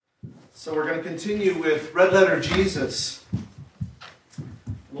So we're going to continue with Red Letter Jesus.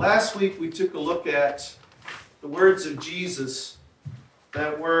 Last week we took a look at the words of Jesus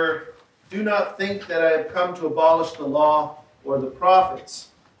that were, "Do not think that I have come to abolish the law or the prophets.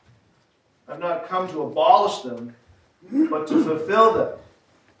 I've not come to abolish them, but to fulfill them."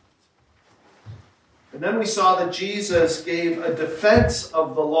 And then we saw that Jesus gave a defense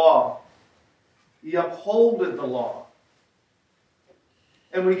of the law. He upholded the law.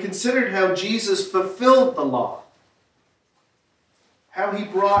 And we considered how Jesus fulfilled the law, how he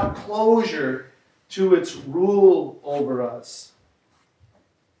brought closure to its rule over us.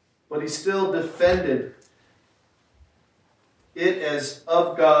 But he still defended it as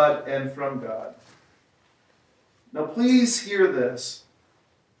of God and from God. Now please hear this.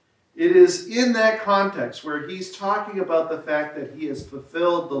 It is in that context where he's talking about the fact that he has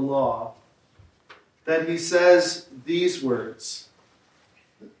fulfilled the law that he says these words.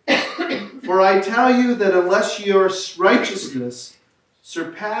 "For I tell you that unless your righteousness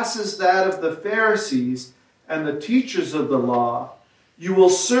surpasses that of the Pharisees and the teachers of the law, you will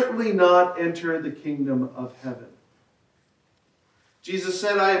certainly not enter the kingdom of heaven." Jesus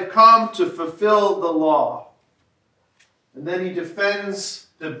said, "I have come to fulfill the law." And then he defends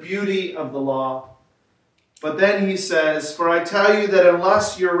the beauty of the law. But then he says, "For I tell you that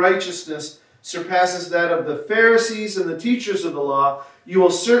unless your righteousness surpasses that of the Pharisees and the teachers of the law, you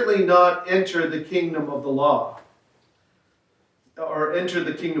will certainly not enter the kingdom of the law." Or enter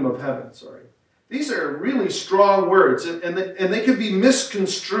the kingdom of heaven, sorry. These are really strong words, and they can be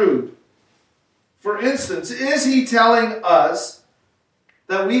misconstrued. For instance, is he telling us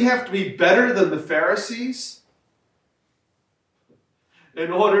that we have to be better than the Pharisees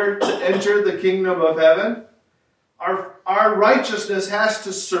in order to enter the kingdom of heaven? Our righteousness has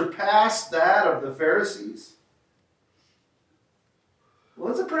to surpass that of the Pharisees?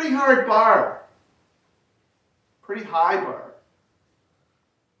 Well, it's a pretty hard bar. Pretty high bar.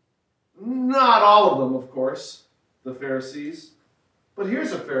 Not all of them, of course, the Pharisees. But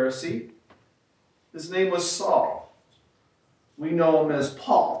here's a Pharisee. His name was Saul. We know him as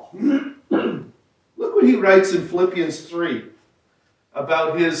Paul. Look what he writes in Philippians 3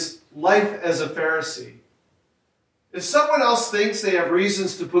 about his life as a Pharisee. "If someone else thinks they have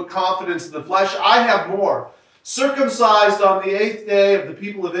reasons to put confidence in the flesh, I have more. Circumcised on the 8th day of the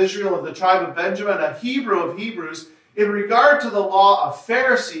people of Israel, of the tribe of Benjamin, a Hebrew of Hebrews, in regard to the law, a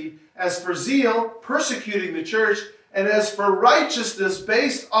Pharisee, as for zeal, persecuting the church, and as for righteousness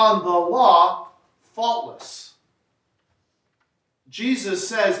based on the law, faultless." Jesus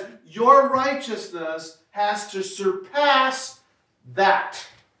says, your righteousness has to surpass that.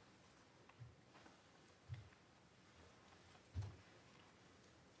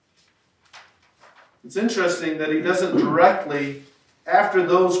 It's interesting that he doesn't directly, after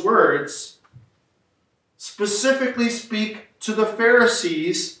those words, specifically speak to the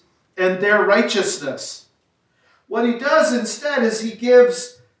Pharisees and their righteousness. What he does instead is he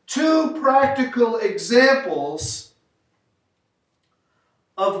gives two practical examples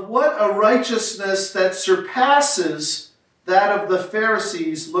of what a righteousness that surpasses that of the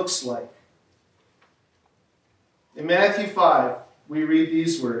Pharisees looks like. In Matthew 5, we read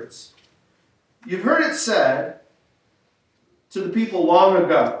these words. "You've heard it said to the people long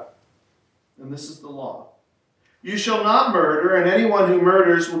ago," and this is the law, "You shall not murder, and anyone who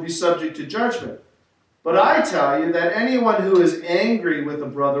murders will be subject to judgment. But I tell you that anyone who is angry with a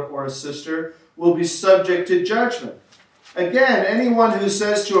brother or a sister will be subject to judgment. Again, anyone who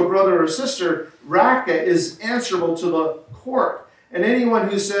says to a brother or sister, 'Raca,' is answerable to the court. And anyone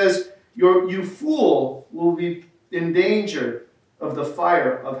who says, 'You fool,' will be in danger of the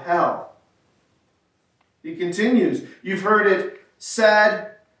fire of hell." He continues, "You've heard it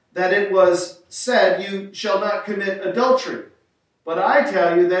said that it was said, 'You shall not commit adultery.' But I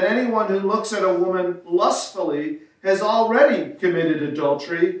tell you that anyone who looks at a woman lustfully has already committed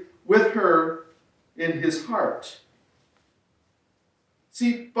adultery with her in his heart."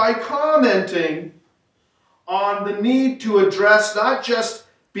 See, by commenting on the need to address not just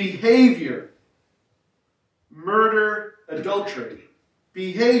behavior, murder, adultery,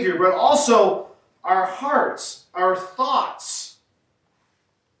 behavior, but also our hearts, our thoughts,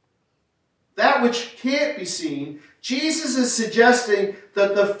 that which can't be seen, Jesus is suggesting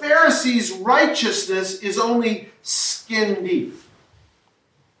that the Pharisees' righteousness is only skin deep.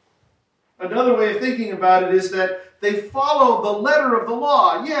 Another way of thinking about it is that they follow the letter of the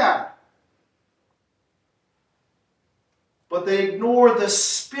law, yeah, but they ignore the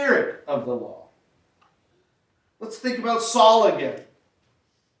spirit of the law. Let's think about Saul again.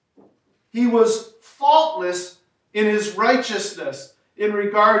 He was faultless in his righteousness, in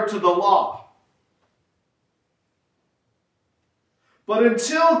regard to the law. But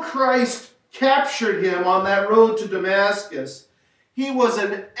until Christ captured him on that road to Damascus, he was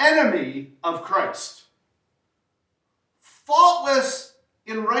an enemy of Christ. Faultless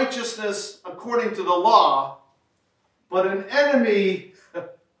in righteousness according to the law, but an enemy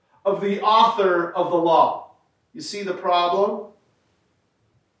of the author of the law. You see the problem?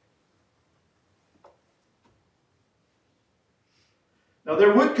 Now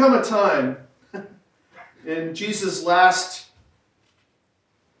there would come a time in Jesus' last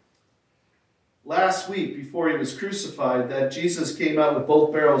week before he was crucified that Jesus came out with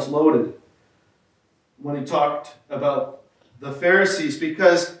both barrels loaded when he talked about the Pharisees,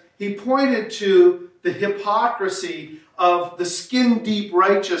 because he pointed to the hypocrisy of the skin-deep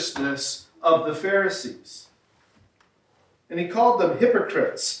righteousness of the Pharisees. And he called them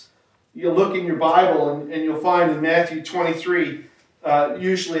hypocrites. You'll look in your Bible and you'll find in Matthew 23,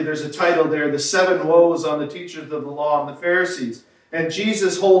 usually there's a title there, The 7 Woes on the Teachers of the Law and the Pharisees. And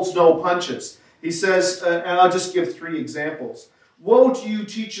Jesus holds no punches. He says, and I'll just give 3 examples. Woe to you,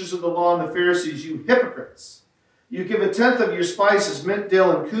 teachers of the law and the Pharisees, you hypocrites! You give 1/10 of your spices, mint,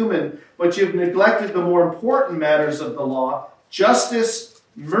 dill, and cumin, but you've neglected the more important matters of the law, justice,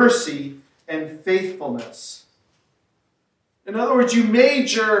 mercy, and faithfulness. In other words, you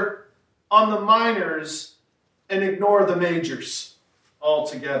major on the minors and ignore the majors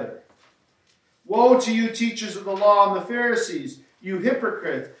altogether. Woe to you, teachers of the law and the Pharisees, you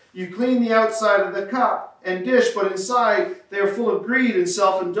hypocrite! You clean the outside of the cup and dish, but inside they are full of greed and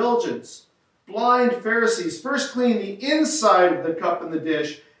self-indulgence. Blind Pharisees, first clean the inside of the cup and the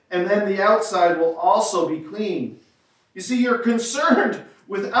dish, and then the outside will also be clean. You see, you're concerned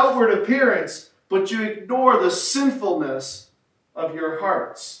with outward appearance, but you ignore the sinfulness of your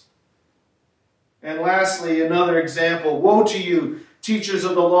hearts. And lastly, another example. Woe to you, teachers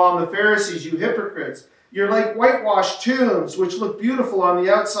of the law and the Pharisees, you hypocrites! You're like whitewashed tombs, which look beautiful on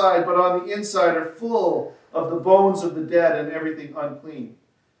the outside, but on the inside are full of the bones of the dead and everything unclean.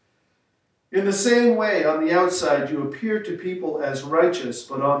 In the same way, on the outside, you appear to people as righteous,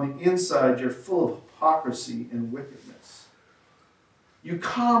 but on the inside, you're full of hypocrisy and wickedness. You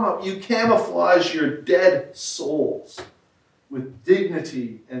camouflage your dead souls with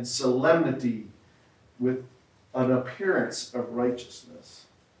dignity and solemnity, with an appearance of righteousness.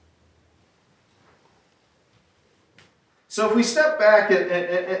 So if we step back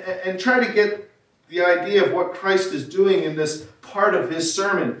and try to get the idea of what Christ is doing in this part of his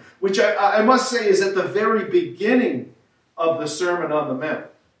sermon, which I must say is at the very beginning of the Sermon on the Mount.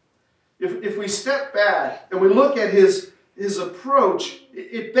 If we step back and we look at his approach,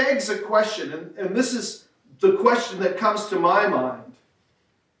 it begs a question, and this is the question that comes to my mind.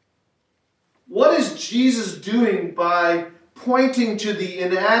 What is Jesus doing by pointing to the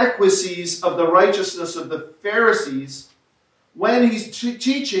inadequacies of the righteousness of the Pharisees when he's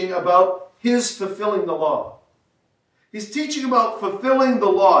teaching about his fulfilling the law? He's teaching about fulfilling the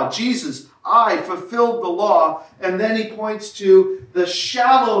law. Jesus, I fulfilled the law. And then he points to the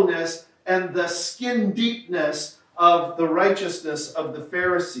shallowness and the skin deepness of the righteousness of the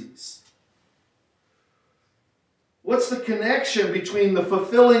Pharisees. What's the connection between the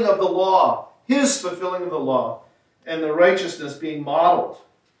fulfilling of the law, his fulfilling of the law, and the righteousness being modeled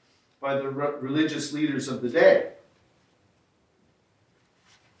by the religious leaders of the day?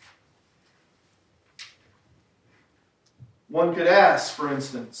 One could ask, for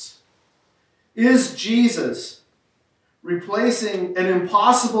instance, is Jesus replacing an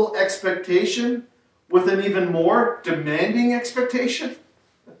impossible expectation with an even more demanding expectation?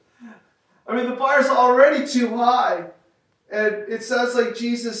 I mean, the bar's already too high, and it sounds like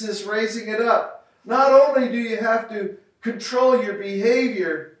Jesus is raising it up. Not only do you have to control your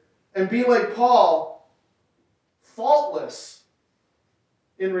behavior and be like Paul, faultless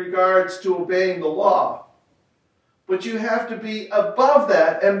in regards to obeying the law, but you have to be above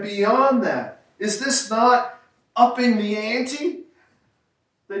that and beyond that. Is this not upping the ante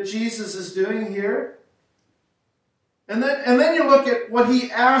that Jesus is doing here? And then you look at what he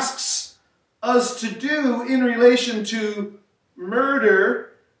asks us to do in relation to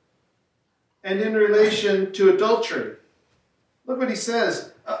murder and in relation to adultery. Look what he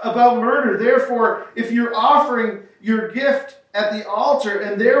says about murder. Therefore, if you're offering your gift at the altar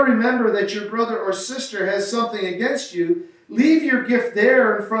and there remember that your brother or sister has something against you, leave your gift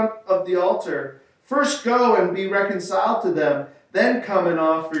there in front of the altar. First go and be reconciled to them, then come and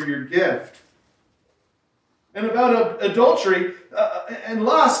offer your gift. And about adultery and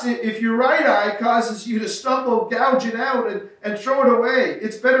lust, if your right eye causes you to stumble, gouge it out and throw it away.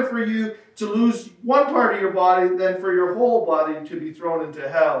 It's better for you to lose one part of your body than for your whole body to be thrown into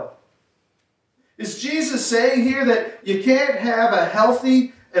hell. Is Jesus saying here that you can't have a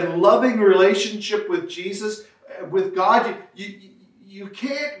healthy and loving relationship with Jesus, with God? You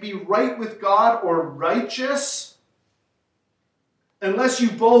can't be right with God or righteous unless you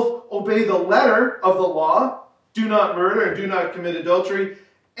both obey the letter of the law, do not murder and do not commit adultery,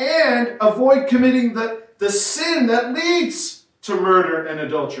 and avoid committing the sin that leads to murder and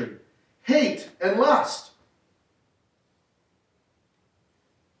adultery, hate and lust.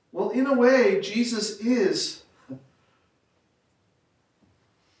 Well, in a way, Jesus is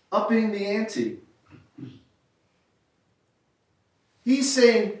upping the ante. He's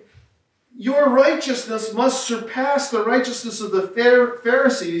saying, your righteousness must surpass the righteousness of the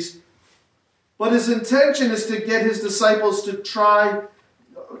Pharisees, but his intention is to get his disciples to try,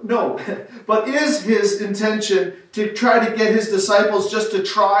 but is his intention to try to get his disciples just to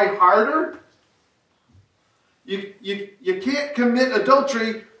try harder? You can't commit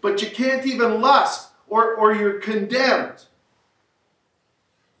adultery, but you can't even lust, or you're condemned.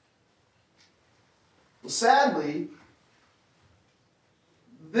 Well, sadly,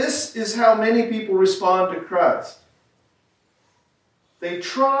 this is how many people respond to Christ. They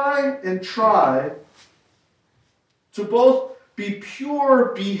try and try to both be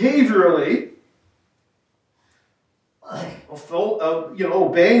pure behaviorally,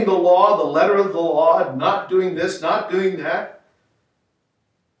 obeying the law, the letter of the law, not doing this, not doing that,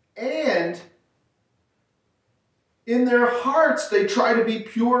 and in their hearts they try to be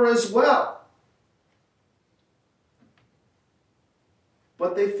pure as well.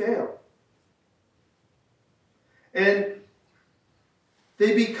 But they fail. And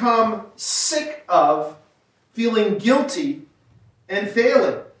they become sick of feeling guilty and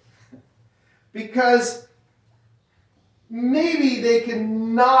failing. Because maybe they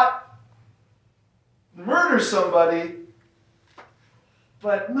cannot murder somebody,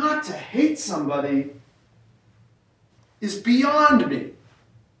 but not to hate somebody is beyond me.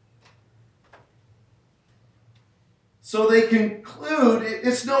 So they conclude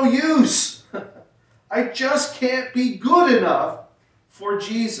it's no use. I just can't be good enough for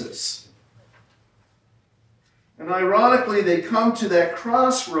Jesus. And ironically, they come to that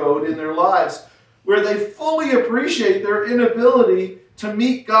crossroad in their lives where they fully appreciate their inability to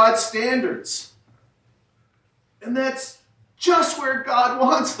meet God's standards. And that's just where God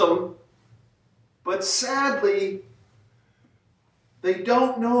wants them. But sadly, they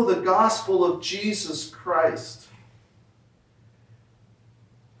don't know the gospel of Jesus Christ.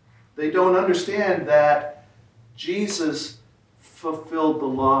 They don't understand that Jesus fulfilled the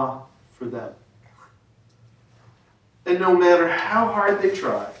law for them. And no matter how hard they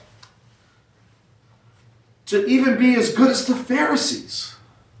try to even be as good as the Pharisees,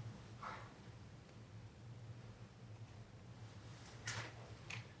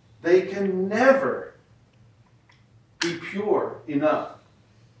 they can never be pure enough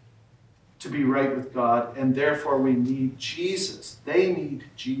to be right with God, and therefore we need Jesus. They need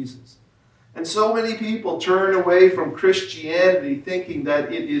Jesus. And so many people turn away from Christianity thinking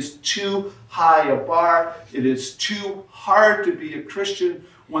that it is too high a bar, it is too hard to be a Christian,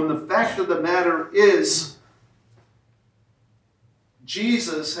 when the fact of the matter is,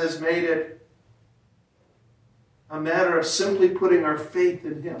 Jesus has made it a matter of simply putting our faith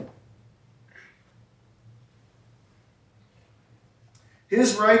in Him.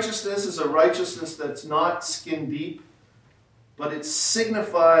 His righteousness is a righteousness that's not skin deep, but it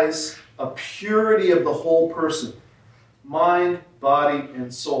signifies a purity of the whole person, mind, body,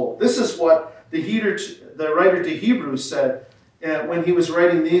 and soul. This is what the writer to Hebrews said when he was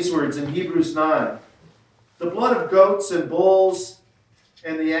writing these words in Hebrews 9. The blood of goats and bulls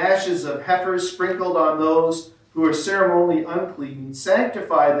and the ashes of heifers sprinkled on those who are ceremonially unclean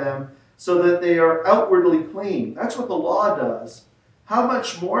sanctify them so that they are outwardly clean. That's what the law does. How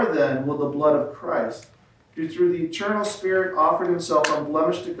much more then will the blood of Christ, who through the eternal Spirit offered himself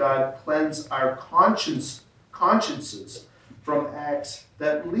unblemished to God, cleanse our consciences from acts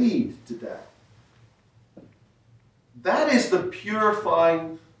that lead to death? That is the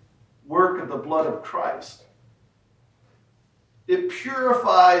purifying work of the blood of Christ. It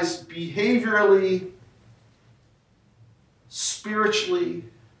purifies behaviorally, spiritually,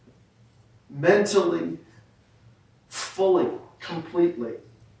 mentally, fully, completely,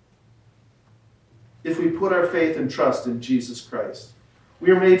 if we put our faith and trust in Jesus Christ.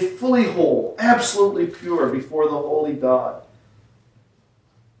 We are made fully whole, absolutely pure before the holy God.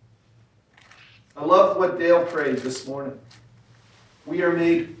 I love what Dale prayed this morning. We are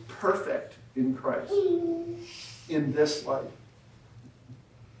made perfect in Christ in this life.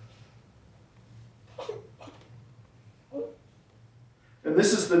 And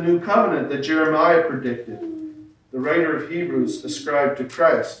this is the new covenant that Jeremiah predicted. The writer of Hebrews ascribed to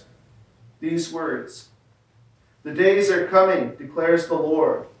Christ these words: "The days are coming, declares the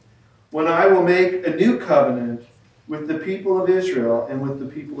Lord, when I will make a new covenant with the people of Israel and with the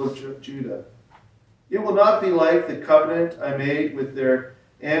people of Judah. It will not be like the covenant I made with their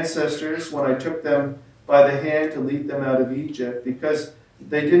ancestors when I took them by the hand to lead them out of Egypt, because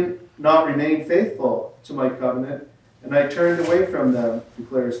they did not remain faithful to my covenant, and I turned away from them,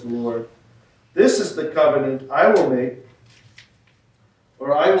 declares the Lord. This is the covenant I will make,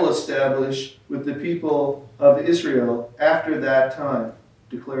 or I will establish with the people of Israel after that time,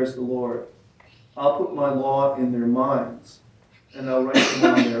 declares the Lord. I'll put my law in their minds, and I'll write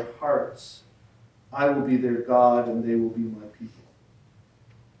them on their hearts. I will be their God, and they will be my people."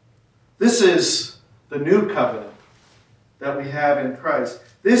 This is the new covenant that we have in Christ.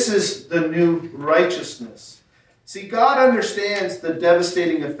 This is the new righteousness. See, God understands the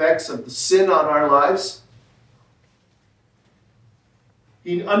devastating effects of the sin on our lives.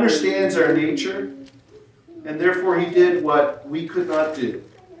 He understands our nature, and therefore he did what we could not do.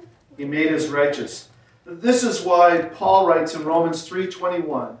 He made us righteous. This is why Paul writes in Romans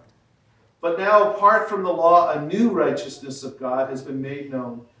 3:21, "But now, apart from the law, a new righteousness of God has been made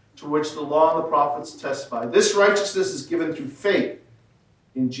known, to which the law and the prophets testify. This righteousness is given through faith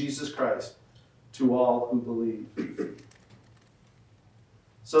in Jesus Christ to all who believe."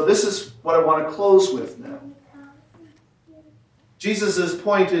 So this is what I want to close with now. Jesus has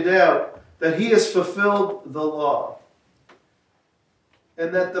pointed out that he has fulfilled the law,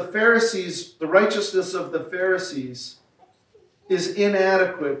 and that the Pharisees, the righteousness of the Pharisees, is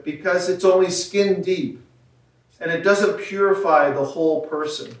inadequate because it's only skin deep, and it doesn't purify the whole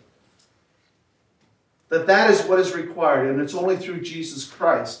person. That is what is required, and it's only through Jesus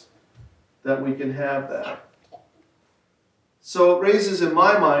Christ that we can have that. So it raises in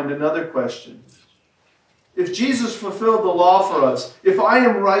my mind another question. If Jesus fulfilled the law for us, if I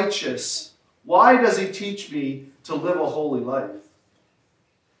am righteous, why does he teach me to live a holy life?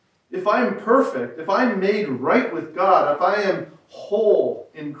 If I am perfect, if I'm made right with God, if I am whole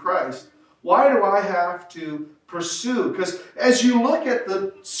in Christ, why do I have to pursue? Because as you look at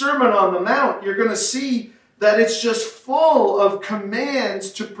the Sermon on the Mount, you're going to see that it's just full of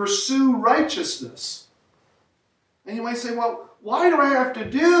commands to pursue righteousness. And you might say, well, why do I have to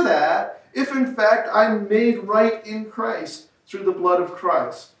do that if in fact I'm made right in Christ through the blood of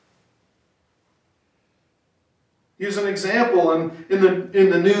Christ? Here's an example in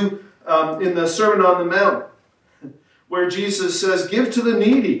the Sermon on the Mount, where Jesus says, "Give to the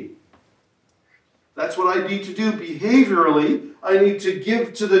needy." That's what I need to do behaviorally. I need to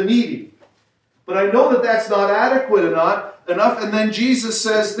give to the needy. But I know that that's not adequate enough. And then Jesus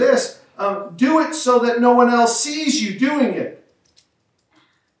says this, do it so that no one else sees you doing it.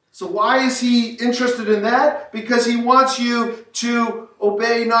 So why is he interested in that? Because he wants you to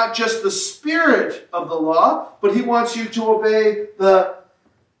obey not just the spirit of the law, but he wants you to obey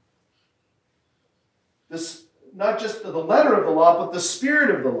not just the letter of the law, but the spirit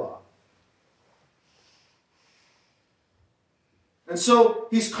of the law. And so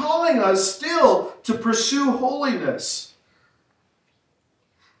he's calling us still to pursue holiness.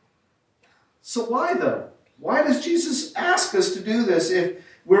 So why though? Why does Jesus ask us to do this if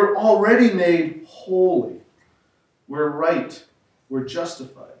we're already made holy? We're right. We're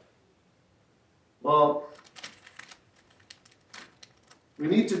justified. Well, we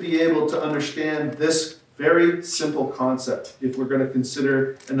need to be able to understand this very simple concept if we're going to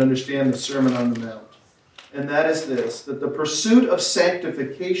consider and understand the Sermon on the Mount. And that is this, that the pursuit of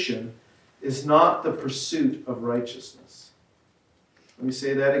sanctification is not the pursuit of righteousness. Let me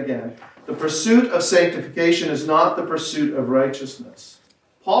say that again. The pursuit of sanctification is not the pursuit of righteousness.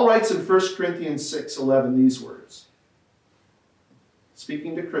 Paul writes in 1 Corinthians 6:11 these words,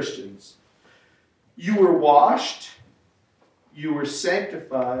 speaking to Christians, "You were washed, you were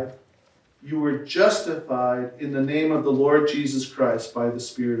sanctified, you were justified in the name of the Lord Jesus Christ by the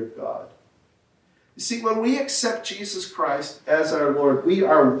Spirit of God." You see, when we accept Jesus Christ as our Lord, we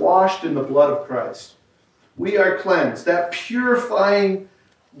are washed in the blood of Christ. We are cleansed. That purifying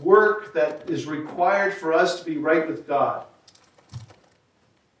work that is required for us to be right with God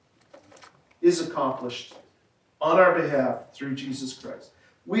is accomplished on our behalf through Jesus Christ.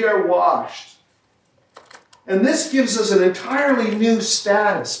 We are washed. And this gives us an entirely new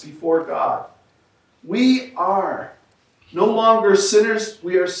status before God. We are no longer sinners,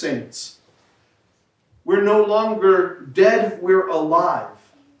 we are saints. We're no longer dead, we're alive.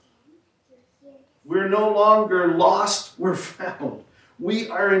 We're no longer lost, we're found. We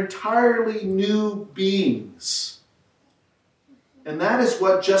are entirely new beings. And that is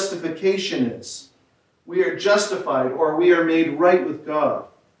what justification is. We are justified, or we are made right with God.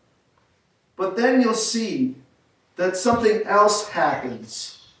 But then you'll see that something else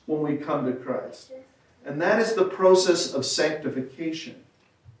happens when we come to Christ. And that is the process of sanctification.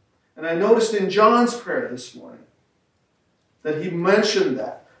 And I noticed in John's prayer this morning that he mentioned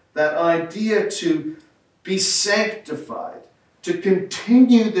that idea to be sanctified, to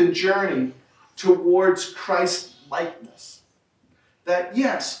continue the journey towards Christ-likeness. That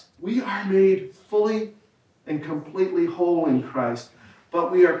yes, we are made fully and completely whole in Christ,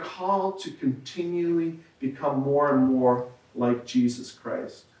 but we are called to continually become more and more like Jesus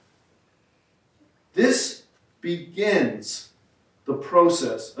Christ. This begins the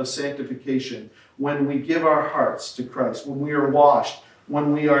process of sanctification when we give our hearts to Christ, when we are washed,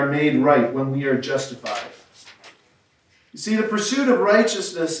 when we are made right, when we are justified. You see, the pursuit of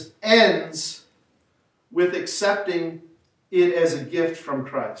righteousness ends with accepting it as a gift from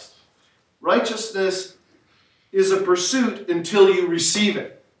Christ. Righteousness is a pursuit until you receive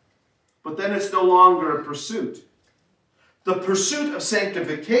it, but then it's no longer a pursuit. The pursuit of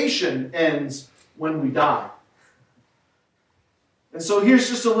sanctification ends when we die. And so here's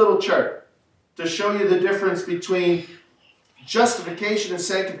just a little chart to show you the difference between justification and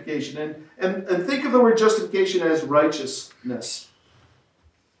sanctification. And think of the word justification as righteousness.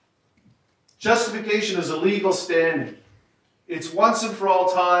 Justification is a legal standing. It's once and for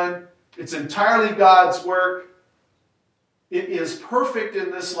all time. It's entirely God's work. It is perfect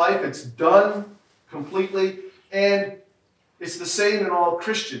in this life. It's done completely. And it's the same in all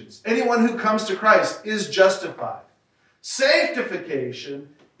Christians. Anyone who comes to Christ is justified. Sanctification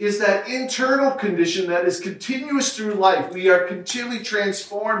is that internal condition that is continuous through life. We are continually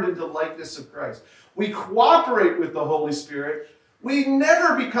transformed into the likeness of Christ. We cooperate with the Holy Spirit. We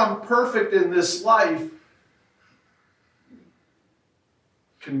never become perfect in this life.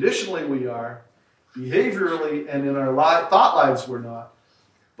 Conditionally we are. Behaviorally and in our thought lives we're not.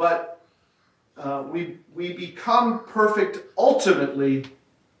 But we become perfect ultimately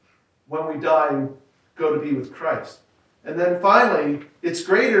when we die and go to be with Christ. And then finally, it's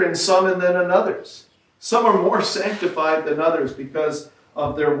greater in some than in others. Some are more sanctified than others because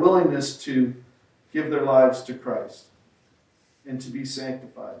of their willingness to give their lives to Christ and to be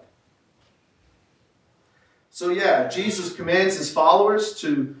sanctified. So yeah, Jesus commands his followers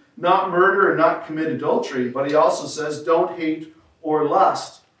to not murder and not commit adultery, but he also says don't hate or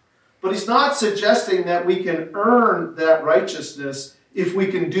lust. But he's not suggesting that we can earn that righteousness if we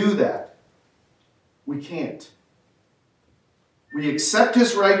can do that. We can't. We accept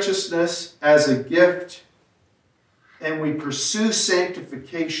his righteousness as a gift, and we pursue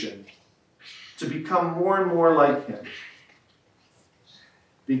sanctification to become more and more like him,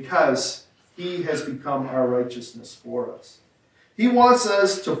 because he has become our righteousness for us. He wants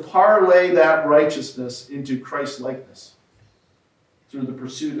us to parlay that righteousness into Christ-likeness through the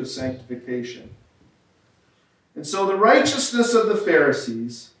pursuit of sanctification. And so the righteousness of the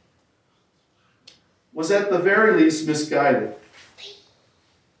Pharisees was at the very least misguided.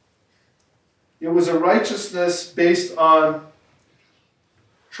 It was a righteousness based on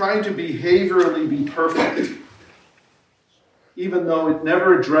trying to behaviorally be perfect, even though it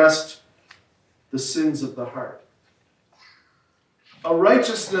never addressed the sins of the heart. A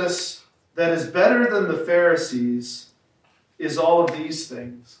righteousness that is better than the Pharisees is all of these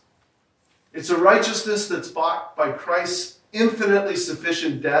things. It's a righteousness that's bought by Christ's infinitely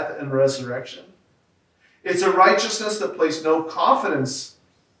sufficient death and resurrection. It's a righteousness that placed no confidence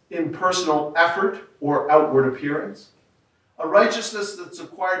in personal effort or outward appearance. A righteousness that's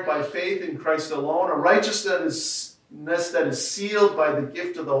acquired by faith in Christ alone. A righteousness that is sealed by the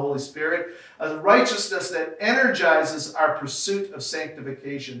gift of the Holy Spirit. A righteousness that energizes our pursuit of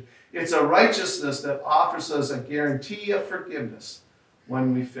sanctification. It's a righteousness that offers us a guarantee of forgiveness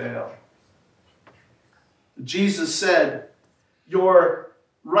when we fail. Jesus said, your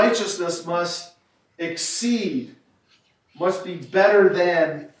righteousness must be better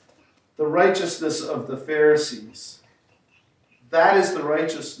than the righteousness of the Pharisees. That is the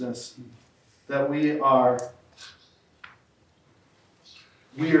righteousness that we are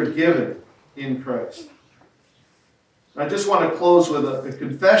given in Christ. I just want to close with a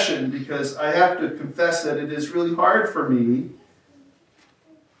confession, because I have to confess that it is really hard for me,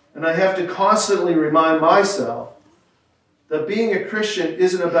 and I have to constantly remind myself that being a Christian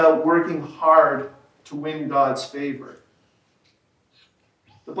isn't about working hard to win God's favor.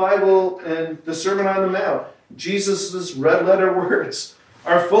 The Bible and the Sermon on the Mount, Jesus' red letter words,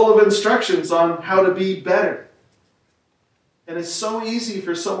 are full of instructions on how to be better. And it's so easy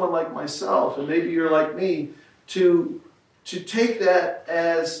for someone like myself, and maybe you're like me, to take that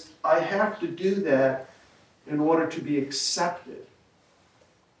as I have to do that in order to be accepted.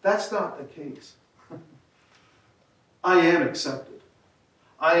 That's not the case. I am accepted.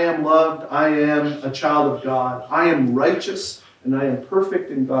 I am loved. I am a child of God. I am righteous, and I am perfect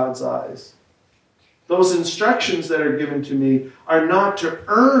in God's eyes. Those instructions that are given to me are not to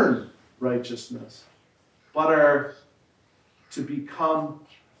earn righteousness, but are to become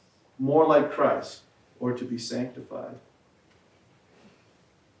more like Christ or to be sanctified.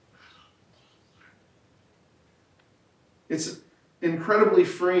 It's incredibly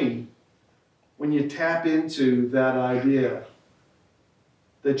freeing when you tap into that idea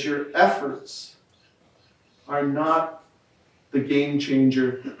that your efforts are not the game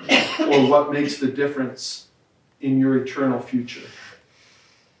changer or what makes the difference in your eternal future.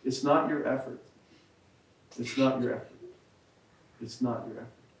 It's not your effort. It's not your effort. It's not your effort.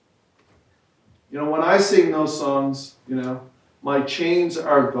 You know, when I sing those songs, my chains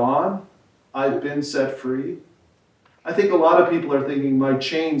are gone, I've been set free. I think a lot of people are thinking my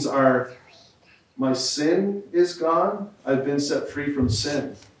chains are, my sin is gone, I've been set free from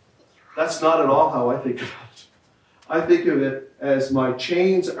sin. That's not at all how I think about it. I think of it as my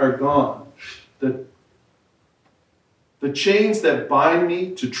chains are gone. The chains that bind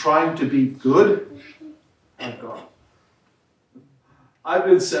me to trying to be good are gone. I've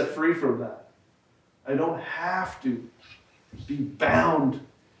been set free from that. I don't have to be bound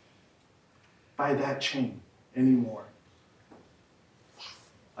by that chain anymore.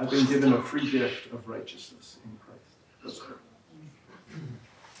 I've been given a free gift of righteousness in Christ. Let's pray.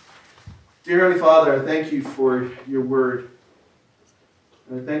 Dear Heavenly Father, I thank you for your word.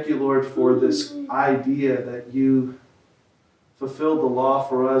 And I thank you, Lord, for this idea that you fulfilled the law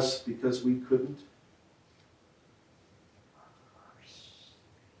for us because we couldn't.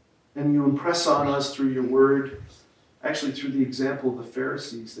 And you impress on us through your word, actually through the example of the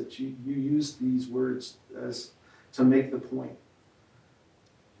Pharisees, that you used these words as to make the point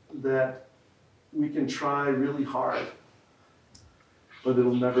that we can try really hard, but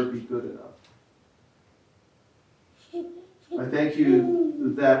it'll never be good enough. I thank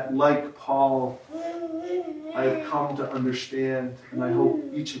you that, like Paul, I have come to understand, and I hope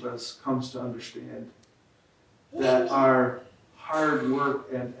each of us comes to understand, that our hard work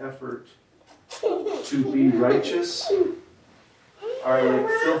and effort to be righteous are like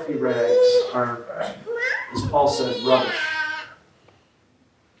filthy rags, are, as Paul said, rubbish.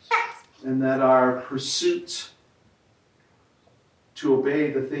 And that our pursuit to obey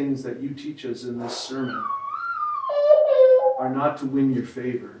the things that you teach us in this sermon are not to win your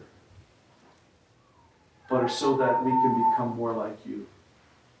favor, but are so that we can become more like you,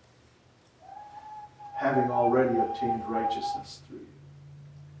 having already obtained righteousness through you.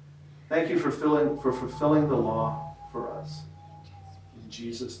 Thank you for fulfilling the law for us. In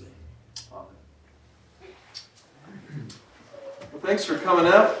Jesus' name, amen. Well, thanks for coming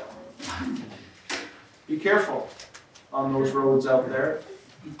out. Be careful on those roads out there.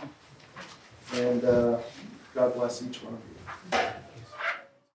 And God bless each one of you.